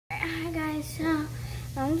guys, so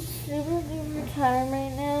I'm super duper tired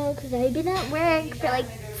right now because I've been at work for like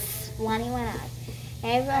 21 hours.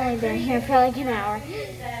 I've only been here for like an hour.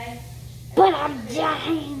 But I'm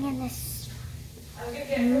dying in this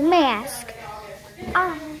mask.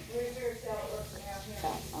 I'm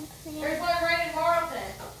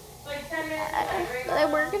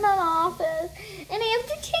working in an office, and I have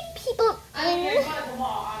to take people in.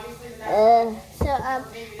 So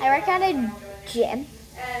I work at a gym,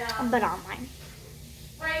 but online.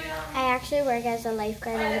 I actually work as a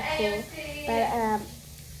lifeguard at a pool,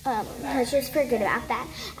 but let's just forget about that.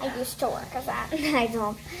 I used to work as that, and I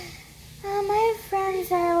don't. My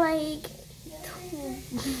friends are like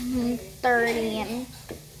 30 and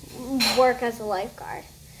work as a lifeguard,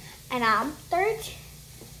 and I'm 13.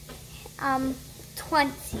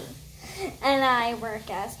 20, and I work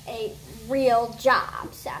as a real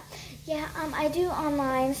job. So yeah, I do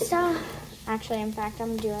online stuff. Actually, in fact,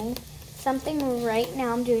 I'm doing something right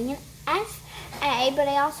now. I'm doing an essay, but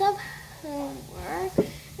I also have homework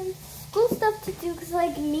and school stuff to do because,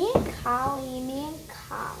 like, me in college,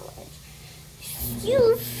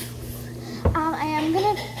 I am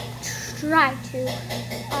gonna try to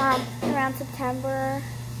around September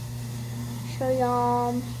show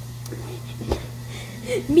y'all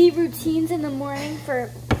me routines in the morning for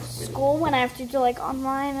school when I have to do like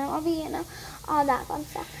online, and I'll be, all that fun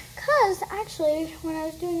stuff. Cause actually, when I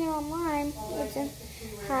was doing it online, it didn't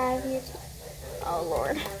have YouTube. Oh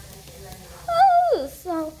Lord. Oh,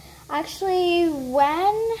 so actually,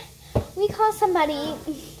 when we call somebody,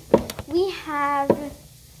 we have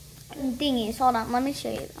thingies. Hold on, let me show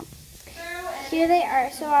you them. Here they are.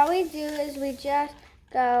 So all we do is we just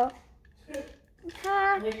go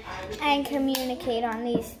and communicate on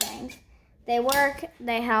these things. They work,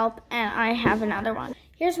 they help, and I have another one.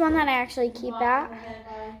 Here's one that I actually keep out,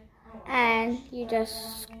 and you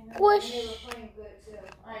just squish.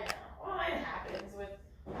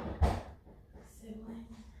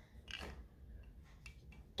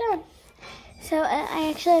 Done. So I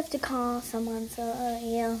actually have to call someone, so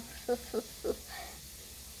yeah.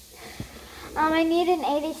 I need an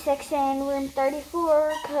 86 in room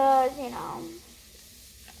 34 because,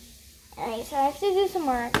 Alright, so I have to do some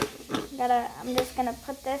work. I'm just gonna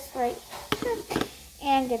put this right here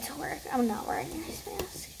and get to work. I'm not wearing this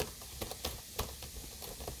mask.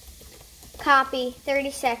 Copy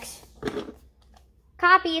 36.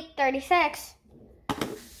 Copy 36.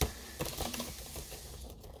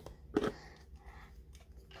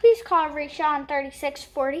 Please call Rashawn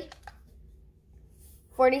 3640.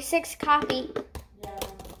 46 copy.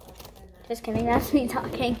 Just kidding, that's me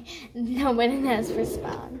talking. No one has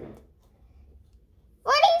responded.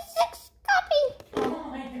 46 copy.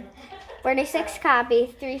 46 copy,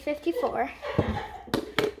 354.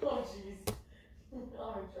 Oh jeez. I'm in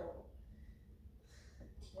trouble.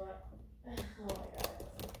 What? Oh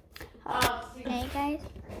my god. Hey guys.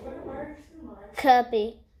 Copy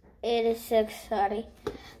 8640.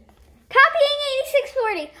 Copying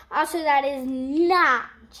 8640. Also, that is not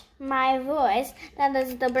my voice. That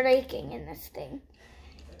is the breaking in this thing.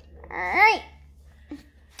 Alright.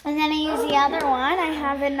 And then I use the other one. I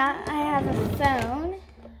have a phone.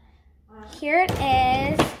 Here it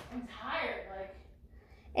is. I'm tired.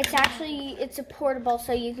 It's a portable,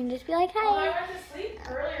 so you can just be like, hi. Oh, I went to sleep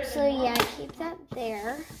earlier. So yeah, keep that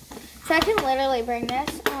there. So I can literally bring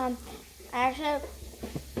this. I actually have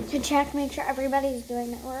to check, make sure everybody's doing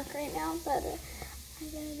their work right now, but I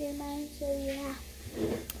gotta do mine, so yeah.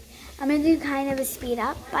 I'm gonna do kind of a speed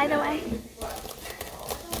up, by the way.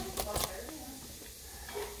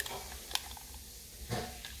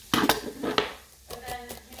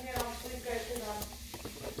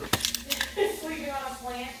 Sleeping on a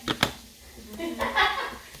plant.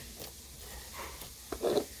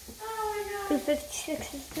 Oh my god.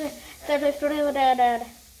 56 is good.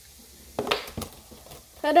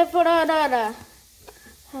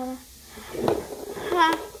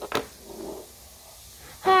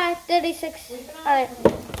 Hi, 36. Alright.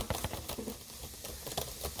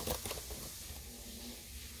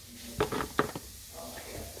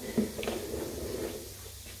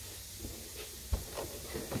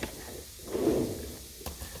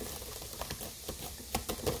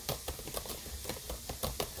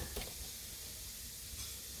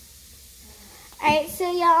 Alright,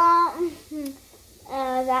 so y'all,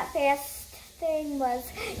 that fast thing was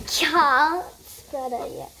counts, but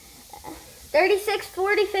yeah. 36,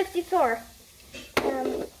 40, 54.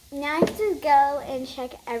 Now I have to go and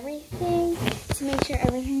check everything to make sure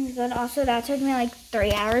everything's good. Also, that took me like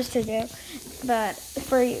 3 hours to do, but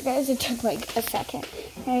for you guys, it took like a second.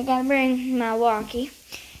 I gotta bring my walkie.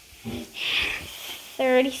 So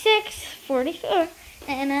 36, 44,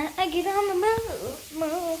 and I get on the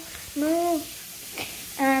move.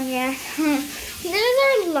 Yeah. There's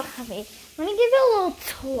our lobby. Let me give you a little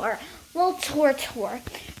tour.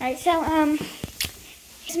 Alright, so,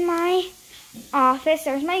 here's my office.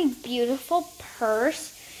 There's my beautiful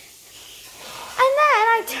purse. And then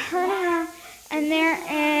I turn around, and there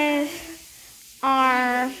is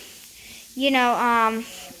our,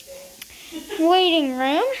 waiting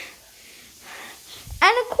room.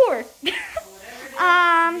 And of course,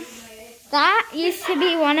 that used to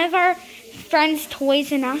be one of our friends'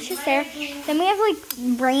 toys, and now it's just there. Then we have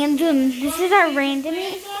this is our random.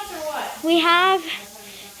 We have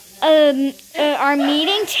our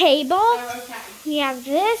meeting table. We have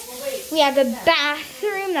this. We have the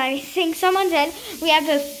bathroom that I think someone's in. We have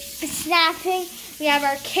the snack thing. We have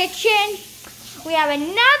our kitchen. We have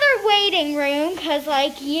another waiting room because,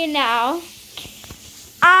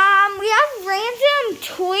 we have random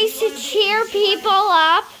toys to cheer people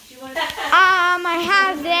up. I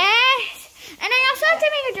have this. And I also have to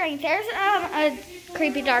make a drink. There's a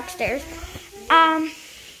creepy dark stairs. Now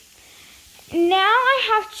I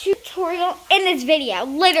have tutorial in this video,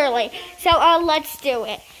 literally. So let's do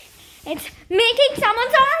it. It's making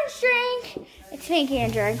someone's orange drink. It's making a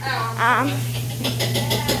drink.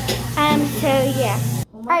 So yeah.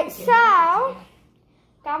 Alright, so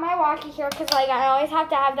got my walkie here because I always have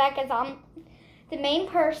to have that because I'm the main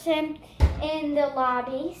person in the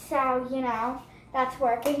lobby. So that's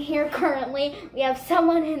working here currently. We have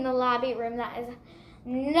someone in the lobby room that is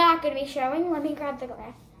not going to be showing. Let me grab the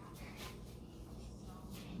glass.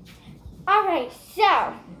 Alright,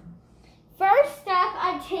 so first step,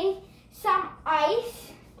 I take some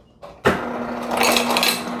ice.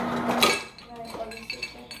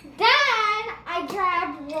 Then I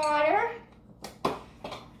grab water.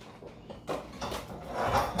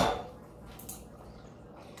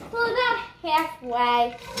 Fill about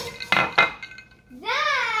halfway.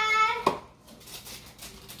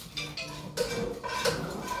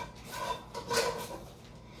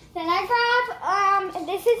 Then I grab,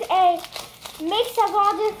 this is a mix of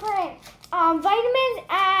all different vitamins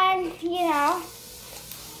and,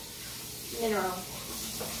 Minerals.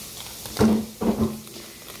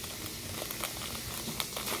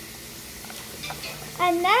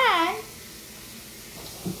 And then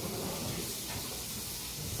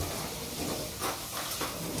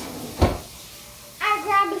I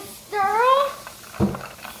grab a stirrer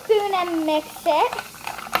spoon and mix it.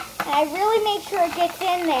 And I really make sure it gets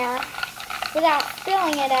in there without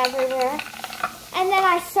spilling it everywhere. And then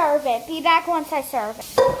I serve it. Be back once I serve it.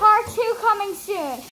 Part 2 coming soon.